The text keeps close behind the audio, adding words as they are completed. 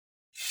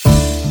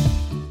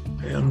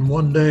And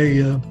one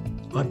day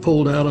I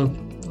pulled out a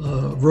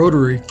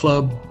Rotary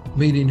Club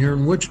meeting here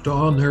in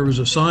Wichita, and there was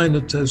a sign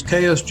that says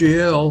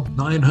KSGL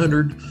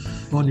 900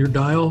 on your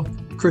dial,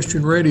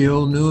 Christian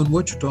radio, new in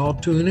Wichita,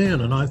 tune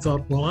in. And I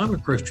thought, well, I'm a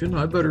Christian,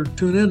 I better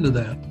tune into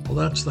that. Well,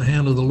 that's the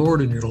hand of the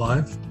Lord in your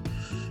life.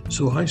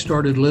 So I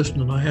started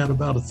listening. I had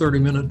about a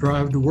 30-minute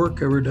drive to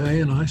work every day,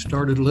 and I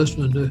started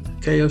listening to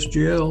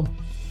KSGL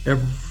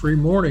every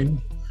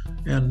morning.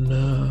 And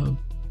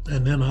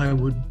then I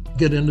would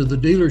get into the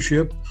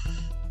dealership,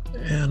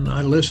 and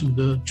I listened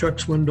to Chuck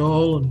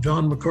Swindoll and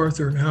John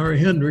MacArthur and Harry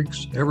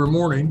Hendricks every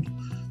morning.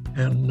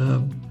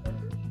 And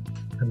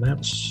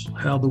that's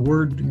how the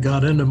word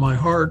got into my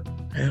heart.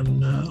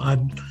 And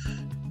I'd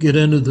get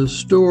into the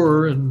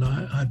store, and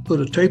I'd put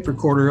a tape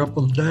recorder up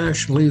on the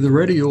dash and leave the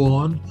radio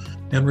on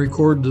and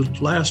record the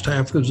last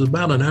half. It was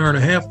about an hour and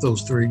a half,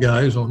 those three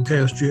guys on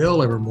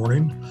KSGL every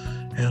morning.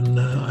 And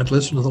I'd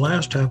listen to the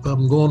last half of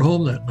them going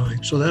home that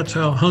night. So that's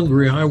how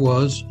hungry I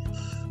was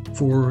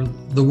for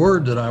the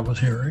word that I was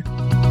hearing.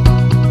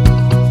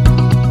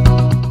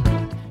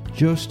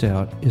 Joe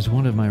Stout is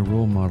one of my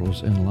role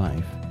models in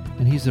life,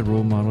 and he's a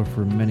role model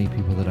for many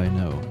people that I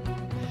know.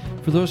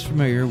 For those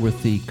familiar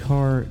with the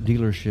car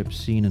dealership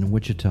scene in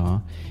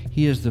Wichita,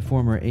 he is the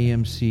former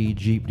AMC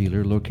Jeep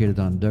dealer located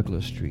on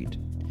Douglas Street.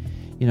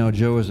 You know,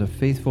 Joe is a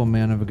faithful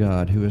man of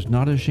God who is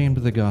not ashamed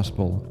of the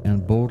gospel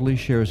and boldly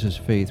shares his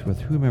faith with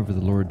whomever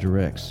the Lord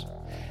directs.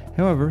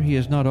 However, he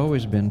has not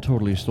always been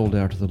totally sold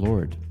out to the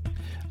Lord.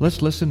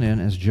 Let's listen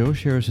in as Joe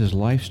shares his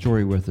life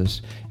story with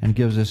us and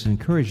gives us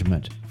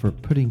encouragement for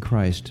putting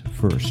Christ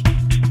first.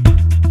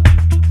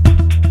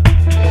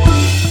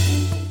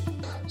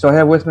 So I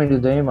have with me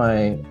today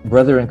my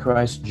brother in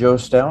Christ, Joe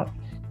Stout.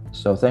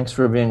 So thanks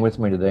for being with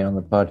me today on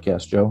the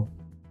podcast, Joe.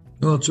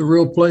 Well, it's a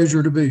real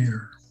pleasure to be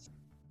here.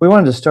 We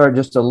wanted to start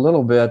just a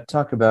little bit,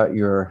 talk about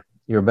your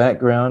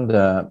background.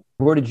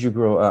 Where did you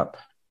grow up?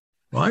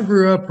 Well, I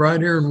grew up right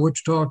here in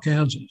Wichita,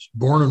 Kansas,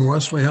 born in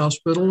Wesley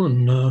Hospital,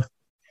 and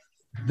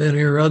been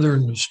here other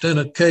than a stint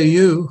at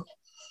KU.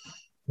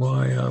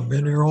 Why, I've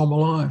been here all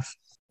my life.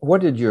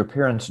 What did your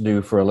parents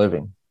do for a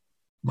living?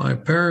 My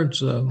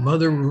parents,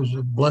 mother was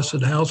a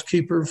blessed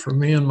housekeeper for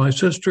me and my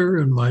sister,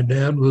 and my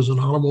dad was an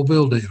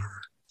automobile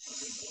dealer.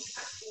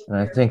 And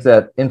I think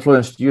that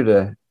influenced you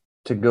to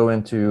go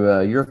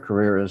into your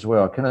career as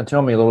well. Kind of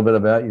tell me a little bit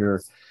about your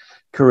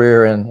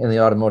career in the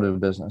automotive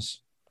business.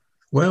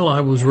 Well,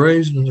 I was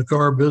raised in the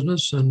car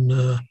business,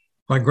 and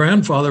my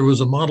grandfather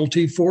was a Model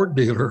T Ford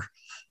dealer.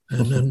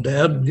 And then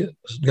Dad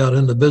got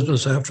into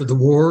business after the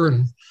war,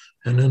 and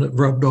then it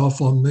rubbed off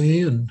on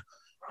me, and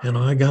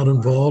I got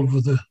involved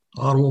with the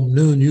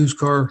new and used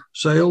car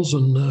sales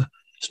and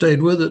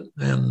stayed with it.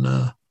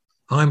 And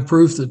I'm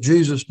proof that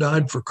Jesus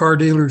died for car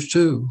dealers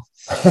too.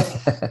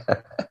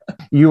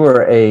 You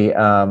were a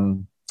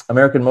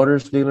American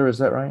Motors dealer, is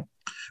that right?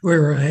 We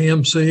were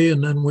AMC,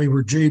 and then we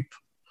were Jeep,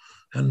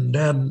 and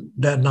Dad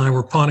and I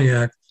were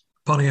Pontiac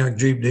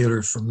Jeep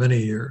dealers for many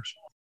years.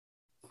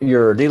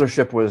 Your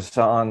dealership was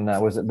on,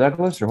 was it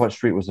Douglas, or what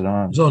street was it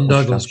on? It was on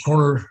Douglas,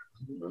 corner,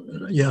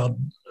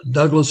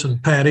 Douglas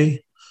and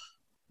Patty.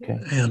 Okay.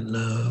 And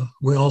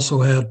we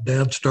also had,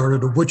 Dad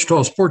started a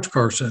Wichita Sports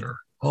Car Center,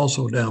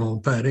 also down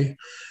on Patty,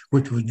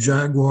 which was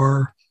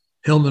Jaguar,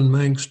 Hillman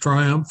Minx,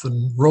 Triumph,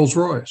 and Rolls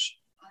Royce.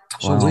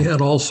 So Wow. we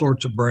had all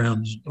sorts of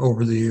brands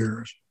over the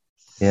years.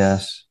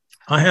 Yes.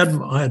 I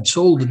had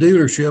sold the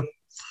dealership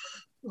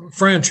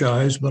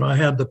franchise, but I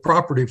had the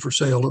property for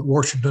sale at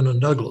Washington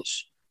and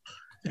Douglas,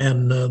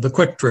 and the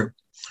Quick Trip,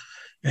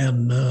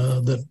 and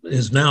that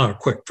is now a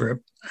Quick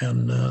Trip.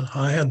 And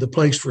I had the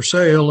place for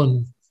sale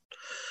and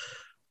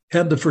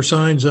had the for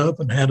signs up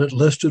and had it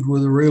listed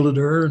with a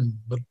realtor,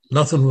 but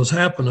nothing was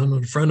happening.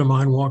 And a friend of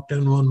mine walked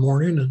in one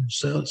morning and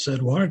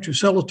said, "Why don't you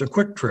sell it to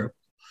Quick Trip?"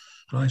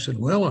 And I said,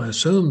 "Well, I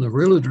assume the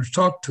realtors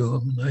talked to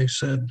him." And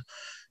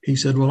he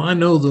said, "Well, I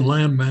know the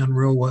landman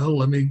real well.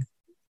 Let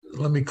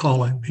me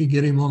call him." He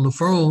get him on the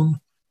phone,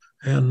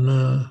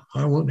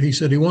 and he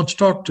said he wants to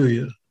talk to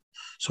you.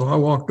 So I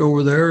walked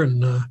over there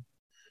and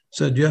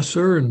said, "Yes,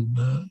 sir." And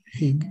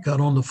he got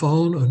on the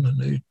phone,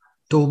 and he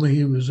told me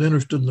he was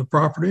interested in the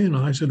property. And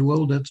I said,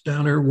 "Well, that's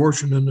down there,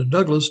 Washington and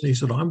Douglas." And he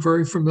said, "I'm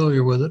very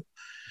familiar with it."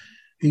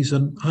 He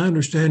said, "I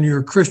understand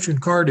you're a Christian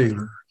car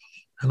dealer."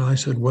 And I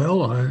said, "Well,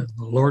 the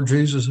Lord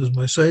Jesus is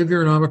my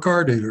Savior, and I'm a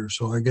car dealer,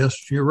 so I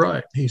guess you're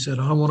right." He said,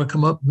 "I want to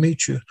come up and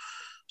meet you.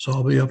 So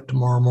I'll be up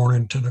tomorrow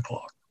morning, 10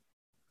 o'clock.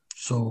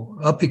 So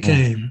up he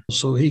came.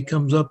 So he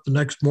comes up the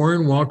next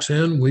morning, walks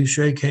in, we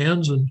shake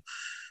hands, and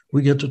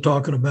we get to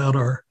talking about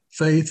our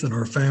faith and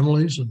our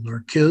families and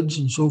our kids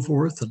and so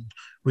forth. And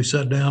we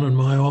sat down in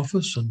my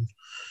office, and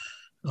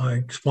I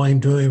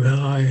explained to him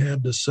how I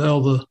had to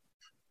sell the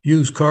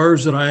used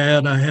cars that I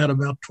had. I had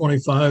about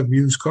 25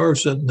 used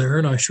cars sitting there,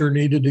 and I sure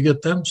needed to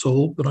get them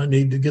sold, but I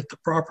needed to get the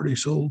property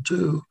sold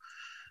too.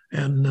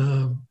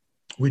 And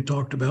we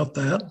talked about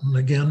that, and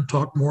again,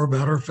 talked more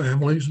about our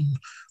families and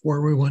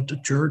where we went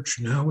to church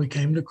and how we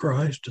came to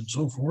Christ and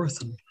so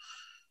forth.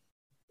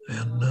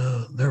 And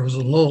there was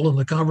a lull in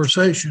the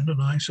conversation,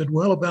 and I said,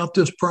 "Well, about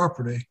this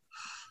property."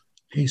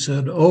 he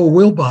said, "Oh,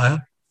 we'll buy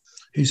it."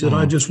 He said,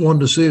 "I Mm. just wanted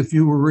to see if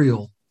you were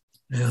real."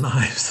 And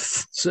I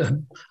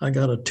said, I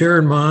got a tear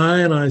in my eye,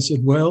 and I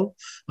said, "Well,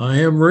 I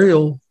am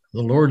real.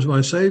 The Lord's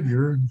my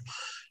Savior."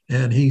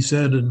 And he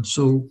said, "And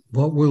so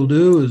what we'll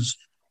do is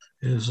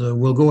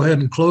we'll go ahead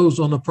and close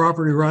on the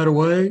property right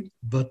away,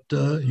 but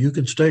you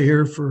can stay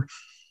here for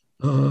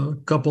a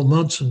couple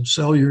months and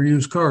sell your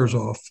used cars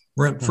off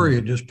rent free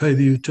and just pay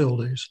the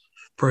utilities."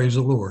 Praise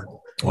the Lord.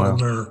 What Wow. a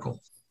miracle.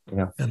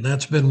 Yeah. And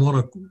that's been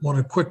one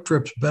of Quick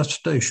Trip's best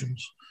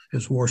stations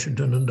is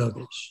Washington and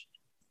Douglas.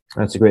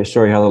 That's a great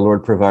story how the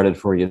Lord provided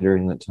for you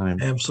during that time.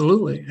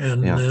 Absolutely.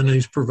 And Yeah. then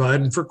he's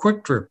providing for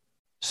Quick Trip.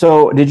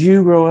 So did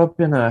you grow up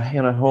in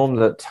a home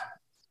that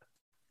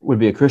would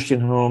be a Christian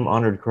home,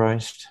 honored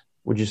Christ,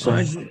 would you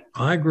say?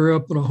 I grew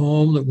up in a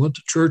home that went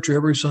to church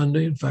every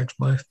Sunday. In fact,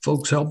 my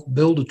folks helped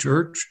build a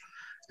church,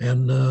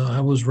 and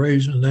I was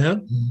raised in that,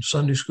 in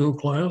Sunday school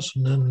class,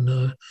 and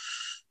then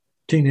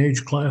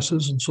teenage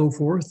classes and so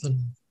forth, and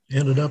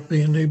ended up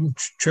being even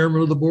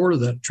chairman of the board of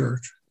that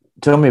church.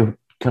 Tell me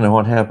kind of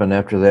what happened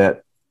after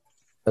that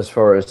as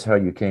far as how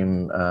you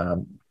came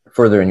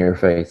further in your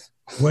faith.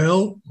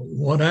 Well,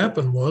 what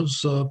happened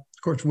was, of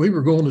course, we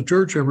were going to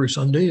church every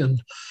Sunday,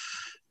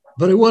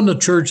 but it wasn't a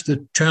church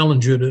that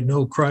challenged you to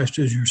know Christ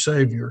as your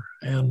Savior.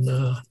 And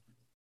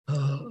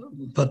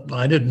but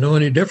I didn't know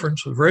any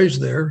difference. I was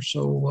raised there,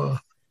 so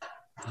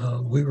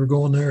we were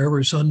going there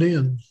every Sunday.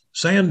 And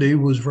Sandy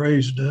was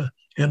raised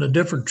in a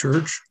different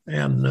church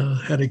and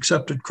had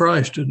accepted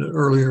Christ at an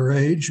earlier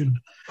age,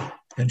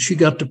 and she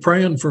got to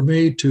praying for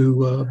me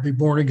to be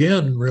born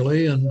again,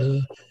 really,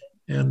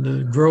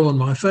 and grow in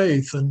my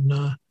faith.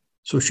 And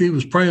so she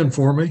was praying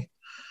for me.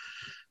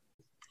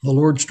 The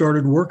Lord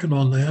started working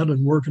on that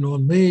and working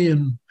on me.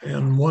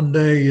 And one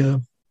day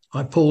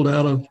I pulled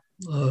out of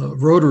a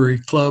Rotary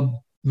Club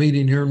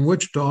meeting here in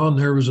Wichita, and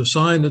there was a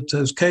sign that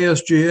says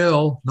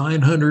KSGL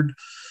 900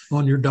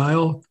 on your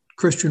dial,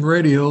 Christian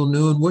radio,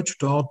 new in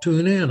Wichita,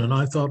 tune in. And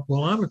I thought,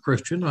 well, I'm a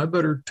Christian. I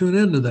better tune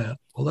into that.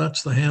 Well,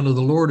 that's the hand of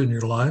the Lord in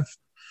your life.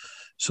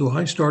 So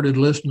I started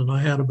listening. I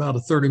had about a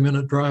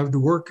 30-minute drive to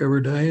work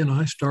every day, and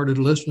I started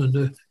listening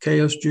to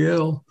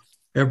KSGL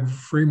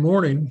every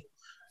morning.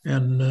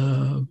 And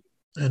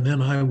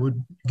then I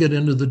would get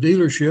into the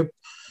dealership,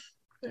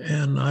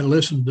 and I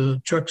listened to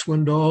Chuck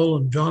Swindoll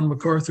and John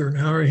MacArthur and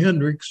Harry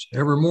Hendricks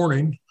every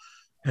morning.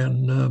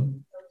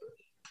 And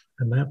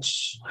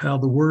that's how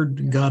the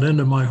word got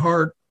into my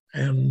heart.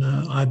 And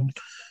I'd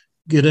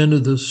get into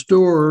the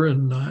store,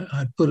 and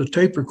I'd put a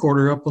tape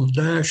recorder up on the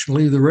dash and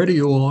leave the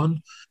radio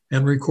on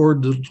and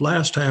record the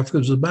last half. It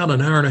was about an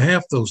hour and a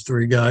half, those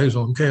three guys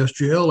on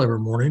KSGL every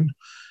morning.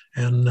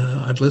 And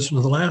I'd listen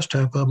to the last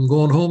half of them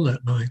going home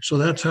that night. So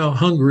that's how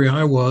hungry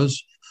I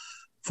was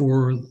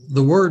for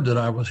the word that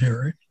I was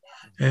hearing.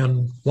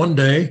 And one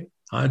day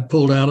I'd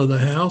pulled out of the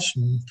house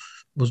and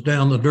was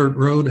down the dirt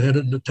road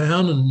headed into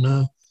town,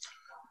 and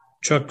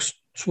Chuck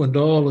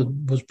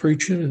Swindoll was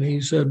preaching, and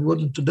he said,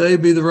 "Wouldn't today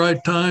be the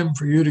right time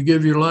for you to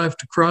give your life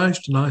to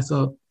Christ?" And I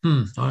thought,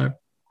 I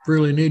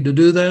really need to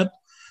do that.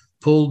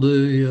 Pulled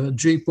the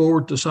Jeep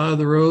over to the side of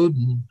the road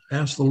and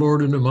asked the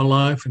Lord into my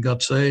life and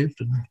got saved.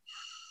 And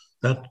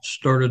that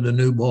started a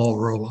new ball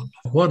rolling.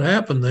 What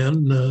happened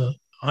then,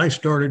 I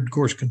started, of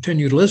course,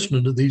 continued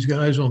listening to these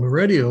guys on the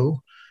radio.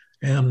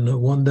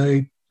 And one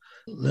day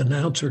the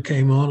announcer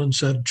came on and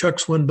said, Chuck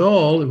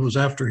Swindoll, it was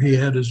after he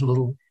had his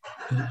little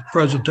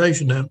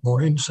presentation that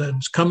morning, said,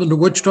 "It's coming to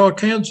Wichita,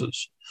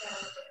 Kansas.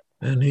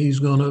 And he's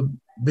going to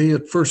be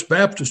at First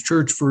Baptist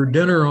Church for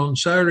dinner on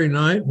Saturday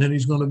night. And then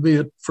he's going to be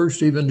at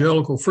First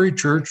Evangelical Free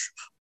Church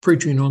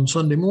preaching on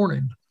Sunday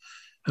morning."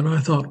 And I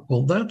thought,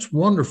 well, that's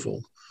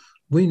wonderful.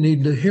 We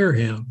need to hear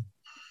him.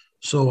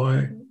 So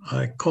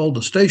I called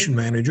the station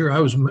manager. I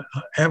was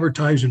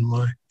advertising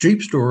my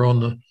Jeep store on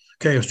the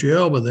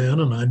KSGL by then,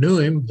 and I knew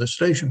him, the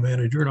station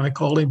manager, and I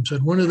called him and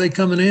said, "When are they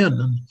coming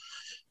in?"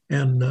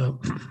 And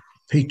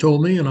he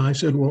told me, and I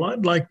said, well,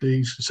 I'd like to.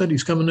 He said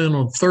he's coming in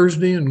on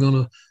Thursday and going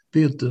to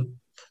be at the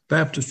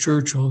Baptist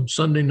Church on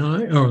Sunday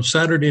night or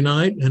Saturday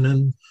night, and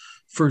then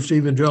First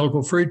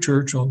Evangelical Free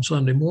Church on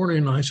Sunday morning.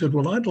 And I said,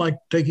 well, I'd like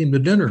to take him to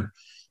dinner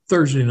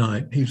Thursday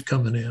night. He's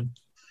coming in.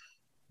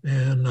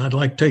 And I'd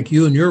like to take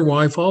you and your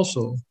wife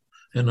also.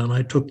 And then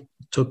I took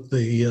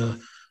the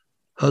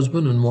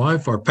husband and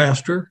wife, our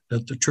pastor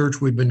at the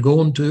church we'd been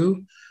going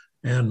to,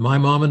 and my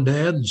mom and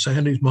dad and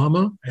Sandy's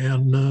mama,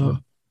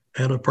 and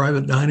had a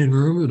private dining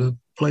room at a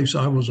place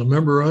I was a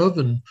member of.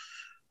 And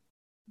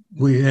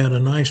we had a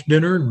nice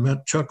dinner and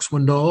met Chuck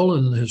Swindoll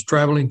and his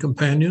traveling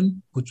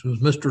companion, which was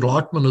Mr.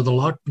 Lockman of the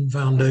Lockman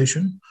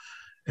Foundation.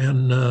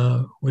 And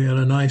we had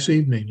a nice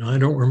evening. I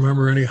don't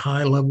remember any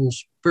high-level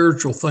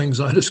spiritual things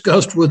I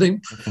discussed with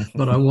him,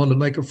 but I wanted to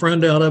make a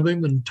friend out of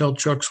him and tell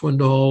Chuck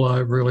Swindoll I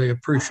really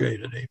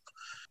appreciated him.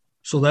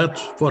 So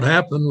that's what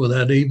happened with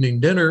that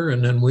evening dinner.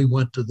 And then we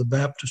went to the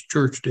Baptist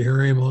Church to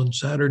hear him on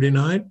Saturday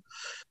night.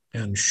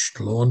 And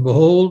lo and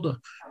behold,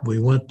 we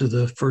went to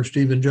the First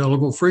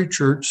Evangelical Free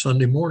Church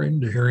Sunday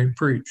morning to hear him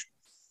preach.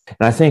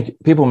 And I think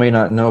people may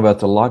not know about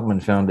the Lockman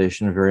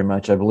Foundation very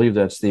much. I believe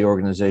that's the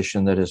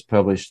organization that has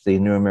published the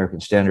New American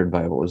Standard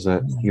Bible. Is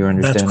that your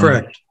understanding? That's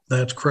correct.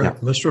 That's correct.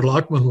 Yeah. Mr.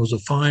 Lockman was a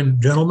fine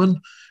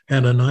gentleman.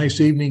 Had a nice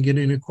evening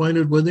getting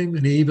acquainted with him,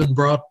 and he even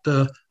brought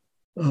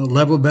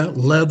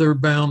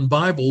leather-bound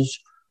Bibles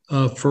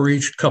for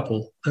each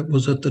couple that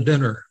was at the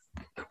dinner,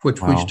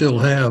 which we still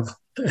have,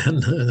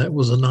 and that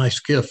was a nice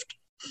gift.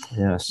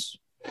 Yes.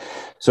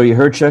 So you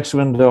heard Chuck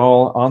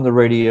Swindoll on the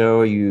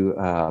radio.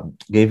 You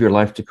gave your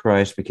life to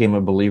Christ, became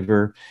a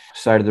believer,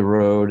 side of the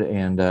road,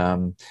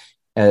 and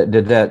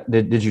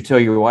did you tell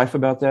your wife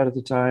about that at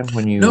the time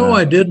when you? No,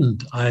 I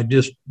didn't. I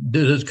just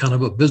did it kind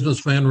of a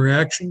businessman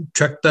reaction.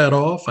 Checked that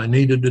off. I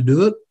needed to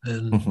do it,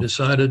 and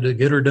decided to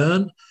get her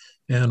done,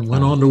 and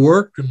went on to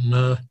work,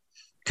 and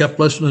kept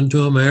listening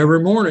to him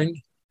every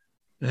morning,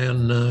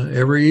 and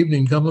every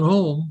evening coming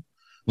home.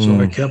 So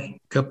I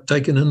kept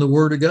taking in the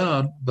Word of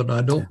God, but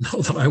I don't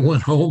know that I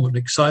went home and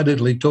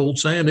excitedly told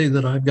Sandy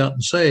that I'd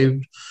gotten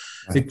saved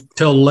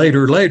until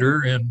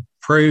later, and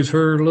praise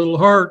her little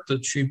heart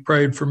that she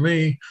prayed for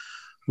me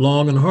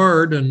long and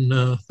hard, and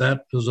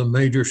that was a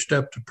major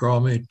step to draw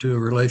me to a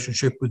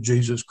relationship with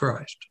Jesus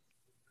Christ.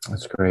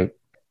 That's great.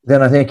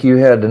 Then I think you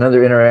had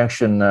another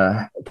interaction.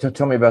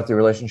 Tell me about the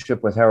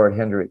relationship with Howard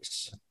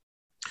Hendricks.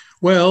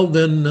 Well,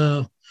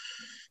 then...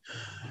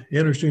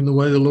 interesting the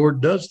way the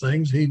Lord does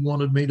things. He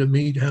wanted me to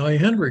meet Howie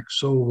Hendricks.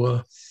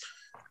 So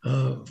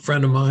a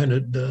friend of mine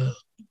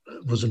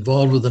was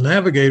involved with the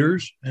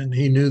Navigators, and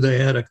he knew they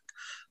had a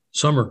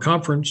summer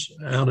conference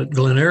out at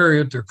Glen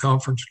Area at their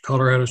conference at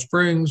Colorado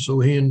Springs. So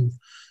he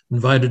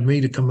invited me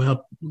to come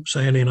out,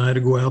 Sandy and I,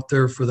 to go out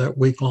there for that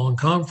week-long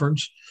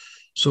conference.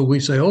 So we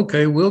say,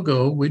 okay, we'll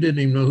go. We didn't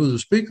even know who the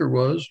speaker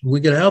was. We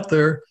get out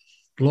there,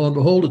 lo and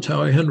behold, it's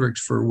Howie Hendricks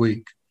for a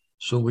week.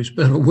 So we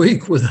spent a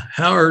week with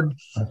Howard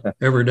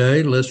every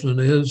day, listening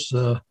to his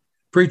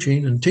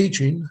preaching and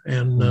teaching,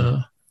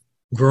 and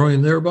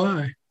growing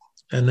thereby.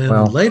 And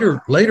then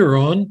later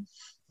on,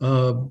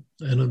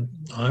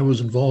 I was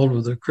involved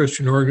with a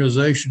Christian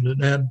organization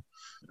that had,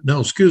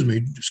 excuse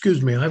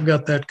me, I've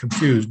got that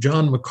confused.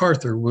 John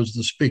MacArthur was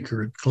the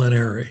speaker at Glen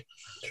Area,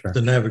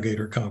 the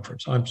Navigator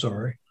Conference. I'm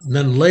sorry. And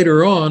then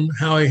later on,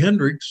 Howie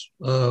Hendricks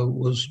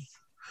was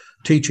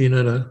teaching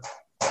at a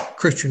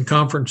Christian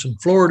conference in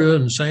Florida,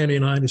 and Sandy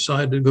and I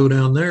decided to go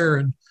down there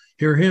and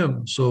hear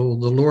him. So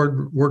the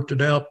Lord worked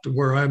it out to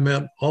where I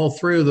met all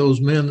three of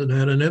those men that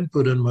had an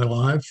input in my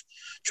life: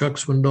 Chuck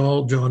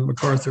Swindoll, John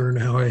MacArthur, and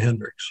Howie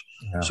Hendricks.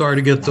 Yeah. Sorry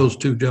to get those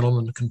two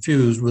gentlemen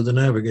confused with the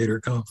Navigator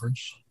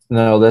Conference.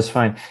 No, that's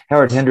fine.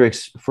 Howard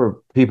Hendricks,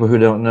 for people who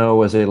don't know,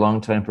 was a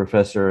longtime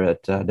professor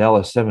at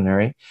Dallas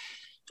Seminary.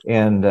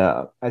 And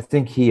I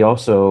think he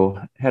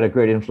also had a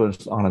great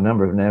influence on a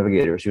number of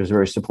navigators. He was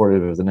very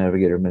supportive of the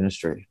Navigator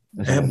ministry.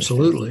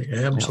 Absolutely.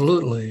 Yeah.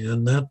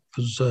 And that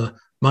was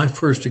my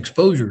first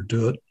exposure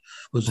to it,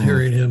 was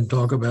hearing him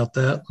talk about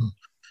that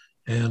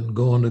and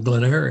going to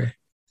Glen Area.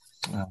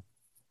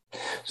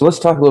 So let's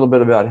talk a little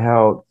bit about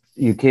how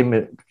you came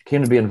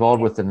to be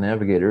involved with the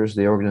Navigators,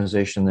 the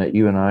organization that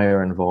you and I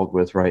are involved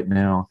with right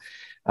now.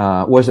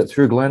 Was it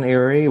through Glen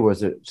Area?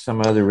 Was it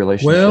some other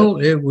relationship? Well,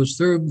 it was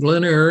through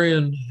Glen Area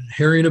and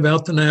hearing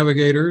about the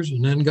Navigators,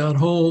 and then got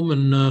home,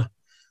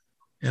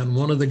 and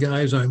one of the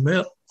guys I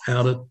met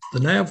out at the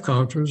NAV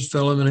conference, a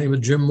fellow by the name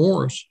of Jim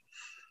Morris.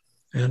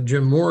 And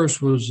Jim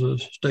Morris was the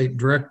state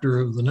director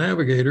of the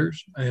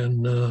Navigators,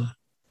 and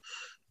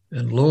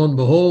lo and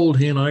behold,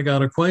 he and I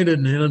got acquainted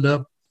and ended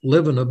up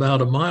living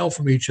about a mile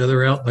from each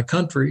other out in the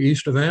country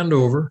east of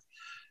Andover.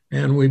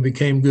 And we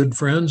became good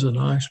friends, and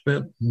I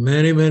spent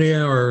many, many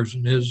hours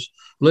in his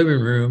living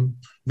room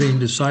being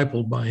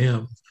discipled by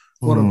him.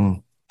 What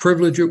a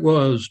privilege it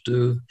was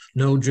to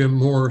know Jim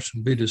Morris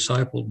and be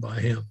discipled by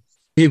him.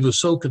 He was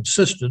so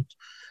consistent,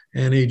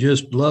 and he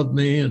just loved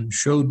me and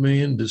showed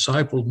me and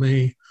discipled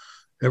me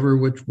every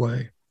which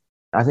way.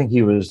 I think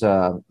he was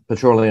a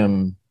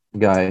petroleum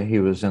guy. He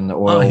was in the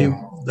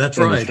oil. That's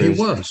industries.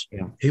 Right. He was.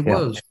 Yeah. He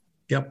was.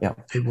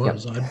 Yep. He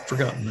was. I'd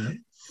forgotten that.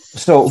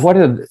 So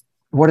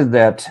what did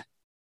that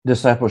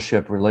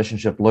discipleship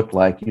relationship look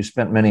like? You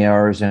spent many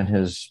hours in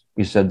his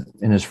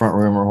front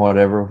room or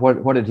whatever.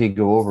 What did he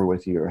go over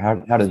with you, or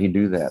how did he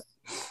do that?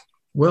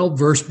 Well,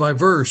 verse by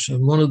verse.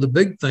 And one of the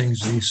big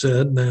things he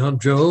said, now,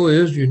 Joe,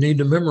 is you need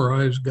to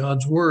memorize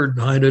God's word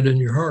and hide it in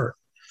your heart.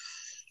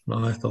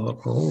 And I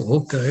thought, oh,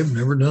 okay, I've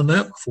never done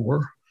that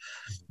before.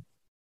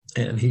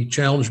 And he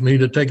challenged me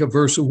to take a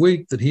verse a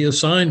week that he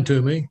assigned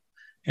to me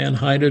and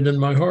hide it in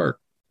my heart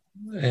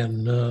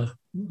and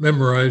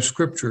memorize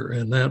scripture.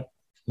 And that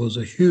was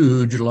a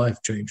huge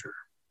life changer.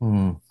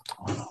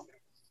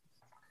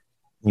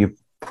 You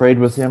prayed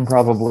with him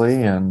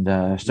probably and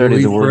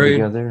studied the word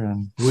together.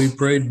 And we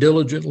prayed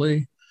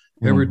diligently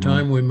every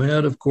time we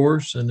met, of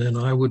course. And then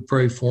I would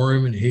pray for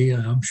him, and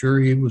I'm sure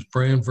he was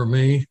praying for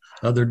me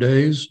other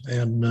days.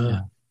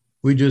 And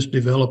we just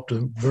developed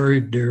a very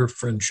dear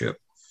friendship.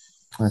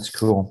 That's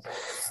cool.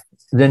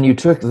 Then you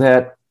took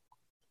that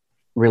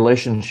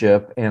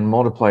relationship and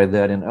multiplied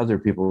that in other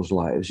people's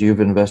lives. You've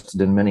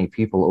invested in many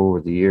people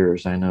over the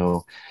years, I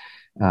know,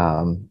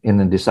 in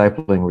the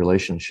discipling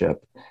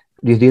relationship.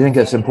 Do you think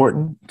that's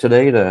important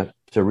today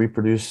to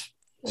reproduce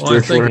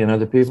spiritually in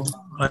other people?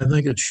 I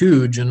think it's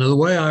huge. And the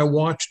way I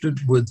watched it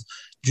with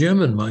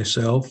Jim and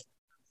myself,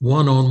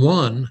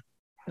 one-on-one,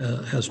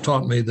 has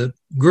taught me that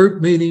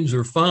group meetings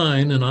are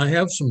fine, and I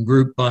have some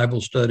group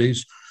Bible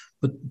studies,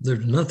 but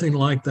there's nothing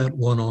like that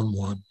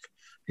one-on-one.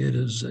 It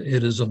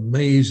is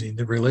amazing,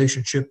 the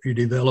relationship you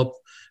develop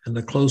and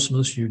the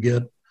closeness you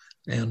get,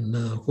 and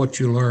what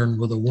you learn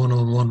with a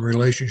one-on-one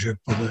relationship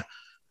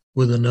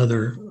with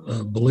another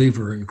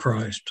believer in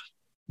Christ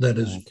that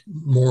is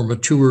more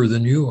mature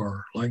than you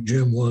are, like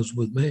Jim was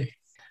with me.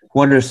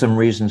 What are some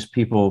reasons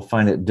people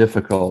find it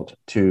difficult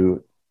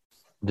to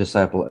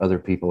disciple other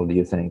people, do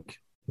you think?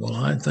 Well,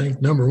 I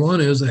think number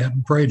one is they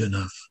haven't prayed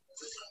enough.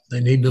 They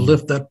need to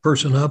lift that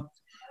person up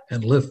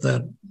and lift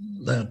that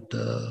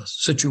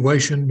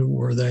situation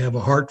where they have a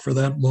heart for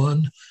that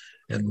one,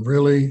 and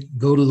really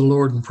go to the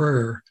Lord in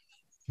prayer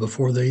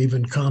before they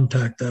even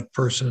contact that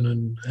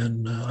person.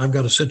 And I've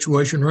got a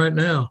situation right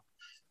now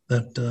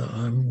that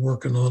I'm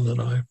working on, that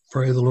I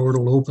pray the Lord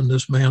will open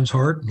this man's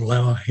heart and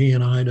allow he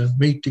and I to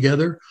meet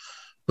together.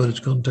 But it's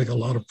going to take a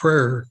lot of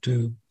prayer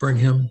to bring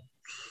him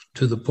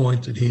to the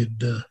point that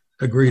he'd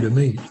agree to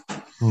meet.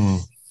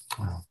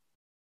 Wow.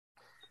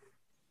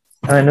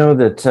 I know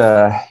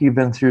that you've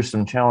been through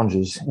some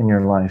challenges in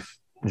your life,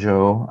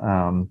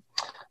 Joe.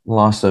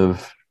 Loss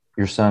of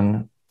your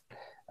son.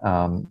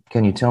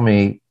 Can you tell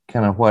me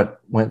kind of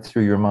what went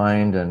through your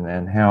mind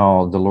and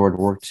how the Lord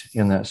worked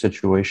in that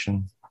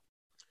situation?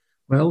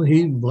 Well,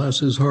 he, bless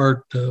his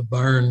heart,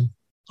 Byron.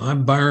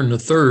 I'm Byron the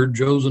third.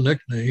 Joe's a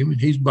nickname,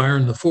 and he's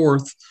Byron the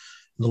fourth.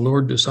 The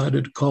Lord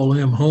decided to call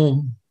him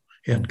home.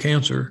 He had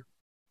cancer.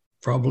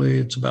 Probably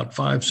it's about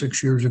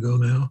 5-6 years ago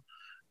now.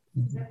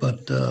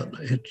 But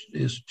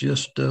it's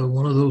just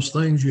one of those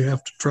things you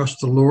have to trust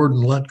the Lord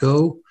and let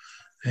go.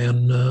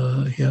 And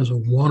he has a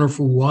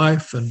wonderful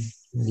wife and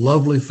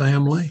lovely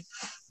family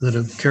that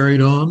have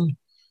carried on.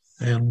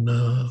 And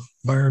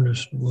Byron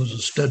was a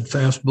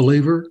steadfast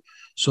believer.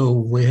 So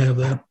we have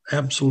that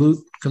absolute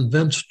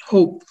convinced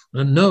hope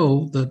and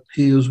know that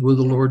he is with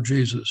the Lord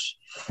Jesus.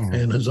 Mm-hmm.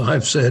 And as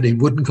I've said, he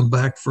wouldn't come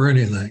back for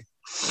anything.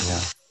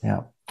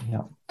 Yeah.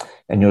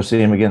 And you'll see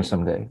him again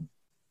someday.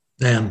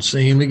 And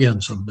see him again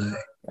someday.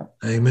 Yeah.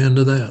 Amen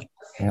to that.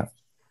 Yeah.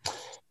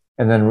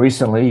 And then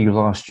recently you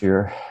lost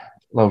your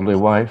lovely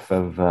wife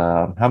of,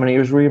 how many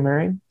years were you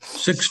married?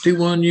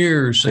 61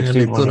 years. 61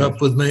 Sandy put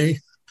up with me.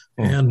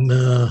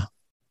 Mm.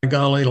 And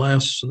golly,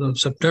 last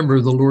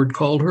September, the Lord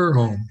called her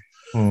home.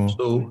 Mm.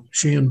 So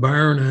she and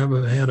Byron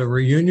had a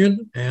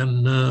reunion,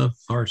 and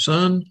our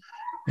son,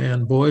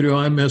 and boy, do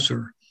I miss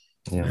her.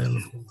 Yeah.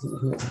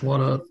 And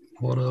what a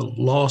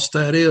loss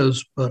that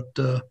is. But,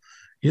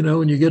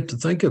 when you get to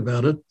think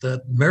about it,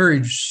 that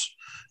marriage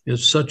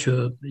is such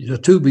a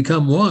two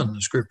become one, the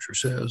scripture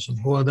says.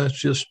 And boy, that's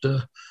just,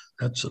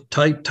 that's a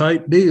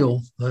tight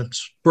deal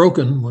that's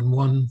broken when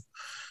one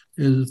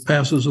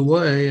passes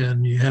away,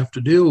 and you have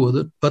to deal with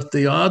it. But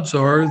the odds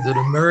are that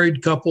a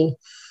married couple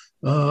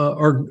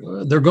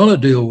they're going to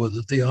deal with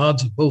it. The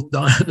odds of both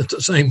dying at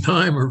the same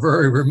time are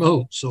very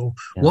remote. So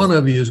one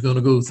of you is going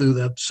to go through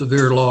that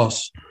severe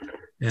loss,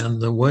 and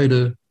the way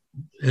to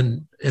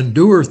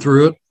endure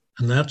through it,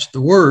 and that's the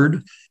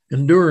word,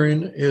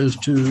 enduring, is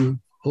to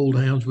hold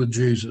hands with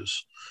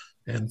Jesus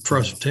and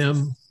trust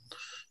him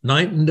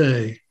night and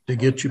day to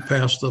get you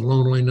past the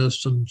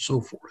loneliness and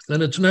so forth.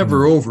 And it's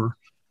never over,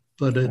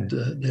 but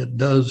it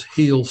does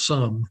heal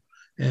some.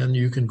 And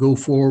you can go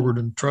forward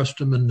and trust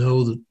him and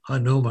know that I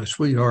know my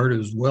sweetheart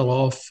is well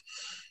off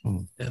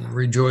and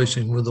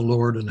rejoicing with the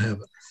Lord in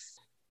heaven.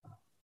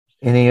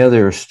 Any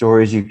other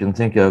stories you can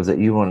think of that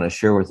you want to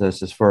share with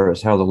us as far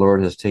as how the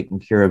Lord has taken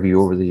care of you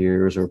over the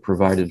years or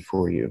provided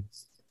for you?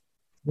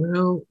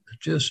 Well,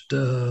 just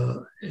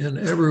in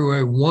every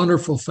way,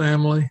 wonderful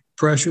family,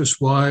 precious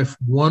wife,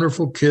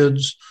 wonderful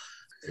kids,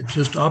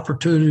 just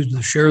opportunities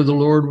to share the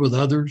Lord with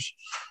others.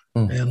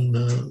 And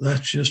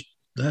that's just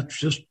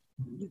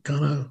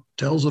kind of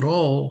tells it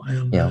all.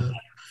 And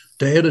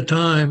day at a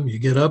time, you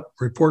get up,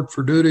 report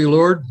for duty,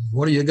 Lord,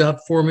 what do you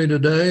got for me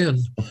today? And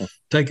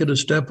take it a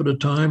step at a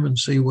time and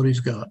see what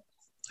he's got.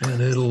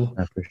 And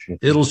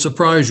it'll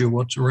surprise you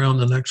what's around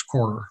the next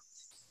corner.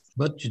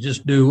 But you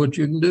just do what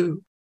you can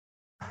do.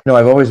 No,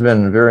 I've always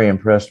been very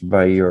impressed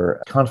by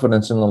your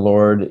confidence in the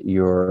Lord,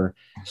 your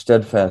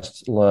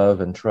steadfast love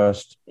and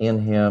trust in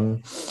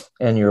him,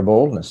 and your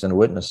boldness in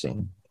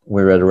witnessing.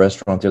 We were at a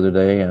restaurant the other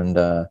day, and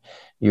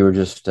you were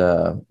just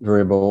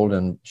very bold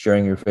in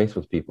sharing your faith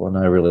with people, and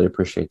I really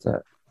appreciate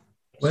that.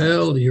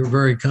 Well, you're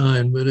very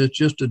kind, but it's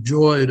just a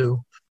joy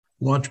to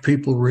watch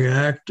people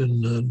react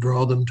and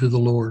draw them to the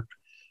Lord.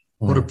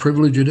 What a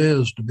privilege it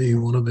is to be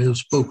one of his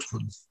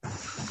spokesmen.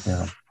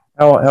 Yeah.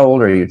 How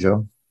old are you,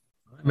 Joe?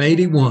 I'm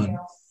 81.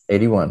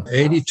 81.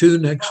 82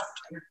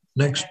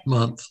 next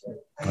month.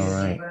 All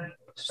right.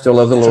 Still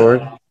love the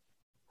Lord?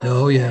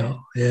 Oh, yeah,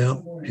 yeah,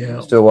 yeah.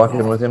 Still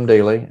walking with him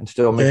daily and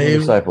still making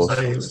disciples.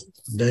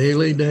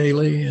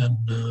 Daily.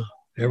 And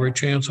every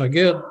chance I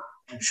get,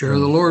 share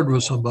the Lord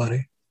with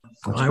somebody.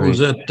 That's I great.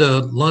 was at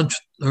lunch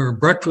or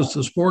breakfast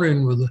this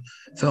morning with a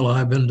fellow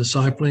I've been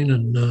discipling,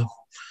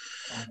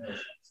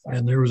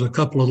 and there was a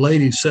couple of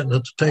ladies sitting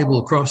at the table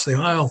across the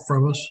aisle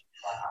from us,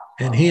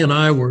 and he and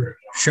I were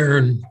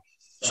sharing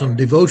some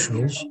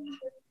devotionals,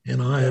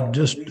 and I had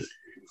just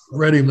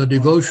read him a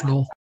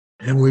devotional,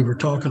 and we were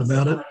talking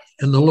about it,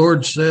 and the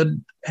Lord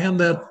said,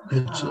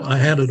 I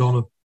had it on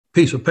a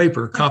piece of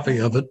paper, a copy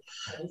of it,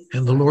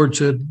 and the Lord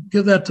said,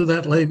 give that to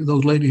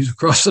those ladies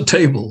across the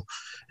table.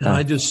 And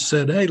I just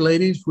said, hey,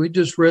 ladies, we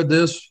just read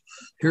this.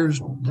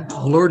 The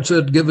Lord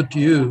said, give it to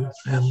you.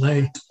 And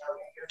they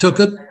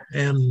took it.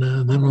 And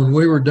then when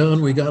we were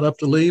done, we got up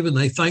to leave, and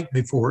they thanked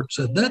me for it.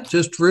 Said, that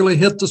just really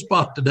hit the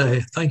spot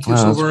today. Thank you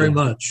so very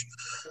much.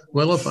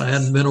 Well, if I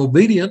hadn't been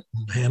obedient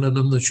and handed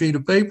them the sheet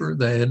of paper,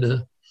 they had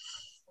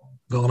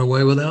gone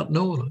away without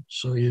knowing it.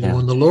 So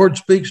when the Lord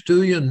speaks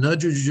to you and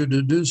nudges you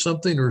to do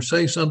something or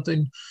say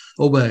something,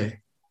 obey.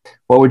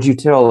 What would you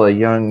tell a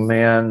young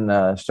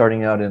man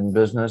starting out in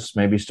business,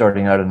 maybe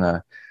starting out in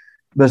a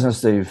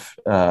business they've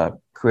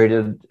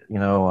created,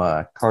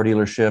 car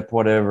dealership,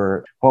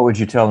 whatever? What would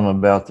you tell them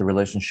about the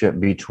relationship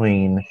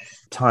between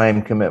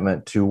time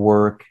commitment to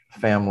work,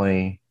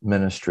 family,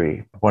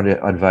 ministry? What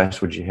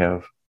advice would you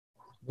have?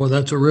 Well,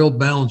 that's a real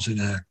balancing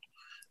act.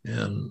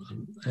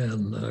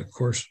 And of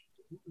course,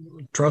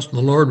 trust in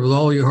the Lord with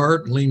all your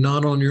heart and lean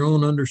not on your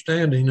own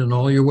understanding. In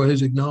all your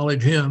ways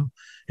acknowledge him,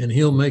 and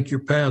he'll make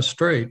your path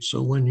straight.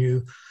 So when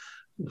you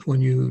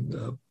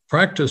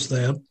practice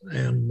that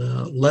and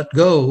let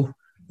go,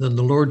 then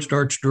the Lord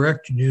starts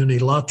directing you, and he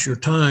lots your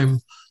time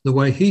the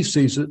way he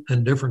sees it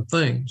and different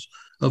things.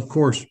 Of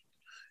course,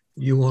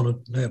 you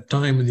want to have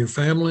time with your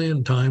family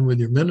and time with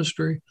your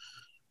ministry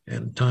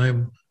and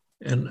time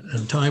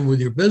with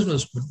your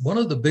business. But one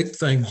of the big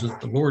things that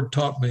the Lord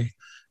taught me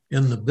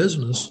in the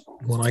business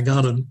when I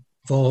got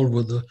involved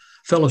with the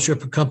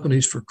Fellowship of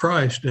Companies for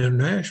Christ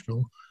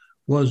International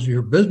was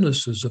your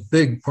business is a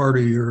big part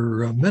of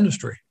your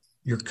ministry.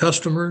 Your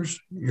customers,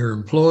 your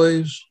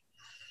employees,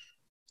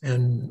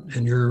 and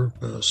your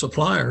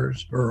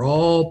suppliers are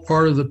all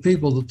part of the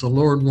people that the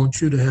Lord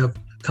wants you to have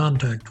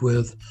contact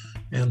with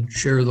and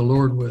share the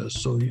Lord with.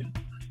 So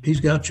he's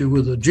got you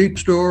with a Jeep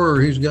store,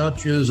 or he's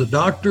got you as a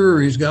doctor,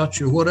 or he's got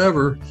you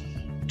whatever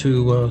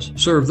to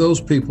serve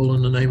those people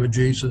in the name of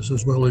Jesus,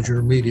 as well as your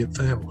immediate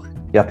family.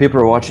 Yeah,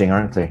 people are watching,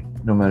 aren't they?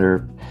 No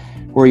matter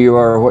where you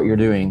are or what you're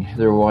doing,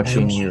 they're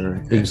watching your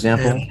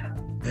example.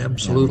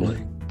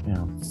 Absolutely.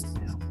 Yeah.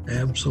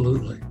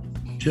 Absolutely.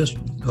 Just,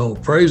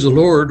 praise the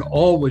Lord,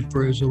 always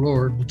praise the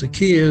Lord. But the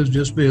key is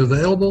just be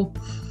available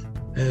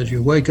as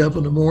you wake up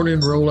in the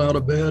morning, roll out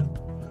of bed,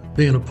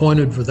 being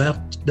appointed for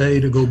that day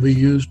to go be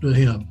used to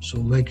him. So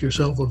make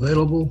yourself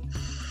available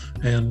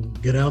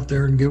and get out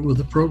there and get with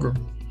the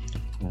program.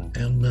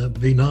 And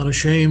be not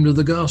ashamed of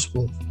the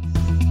gospel.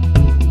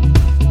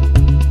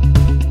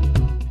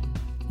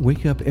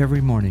 Wake up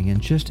every morning and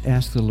just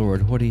ask the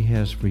Lord what he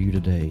has for you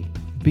today.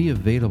 Be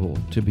available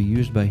to be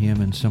used by him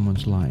in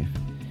someone's life.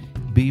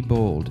 Be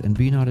bold and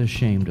be not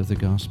ashamed of the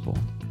gospel.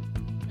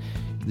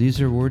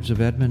 These are words of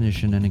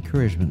admonition and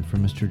encouragement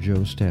from Mr.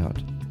 Joe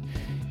Stout.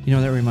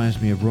 That reminds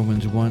me of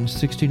Romans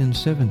 1:16 and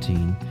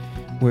 17,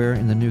 where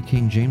in the New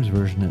King James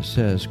Version it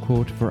says,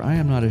 quote, "For I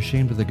am not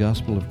ashamed of the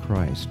gospel of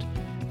Christ,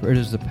 for it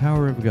is the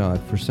power of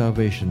God for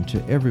salvation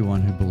to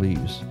everyone who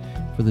believes,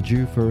 for the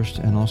Jew first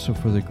and also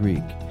for the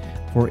Greek.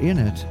 For in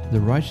it the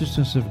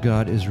righteousness of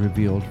God is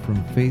revealed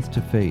from faith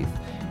to faith,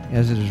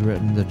 as it is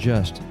written, the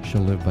just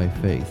shall live by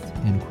faith."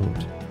 End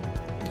quote.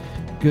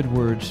 Good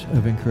words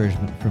of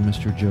encouragement from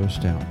Mr. Joe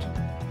Stout.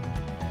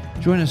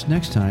 Join us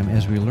next time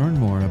as we learn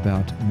more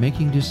about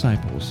making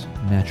disciples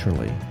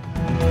naturally.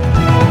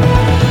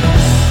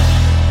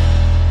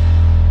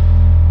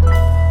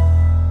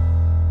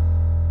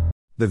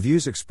 The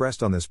views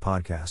expressed on this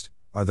podcast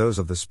are those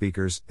of the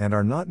speakers and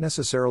are not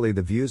necessarily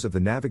the views of the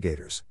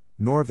Navigators,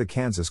 nor of the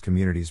Kansas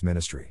Communities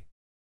Ministry.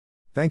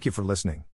 Thank you for listening.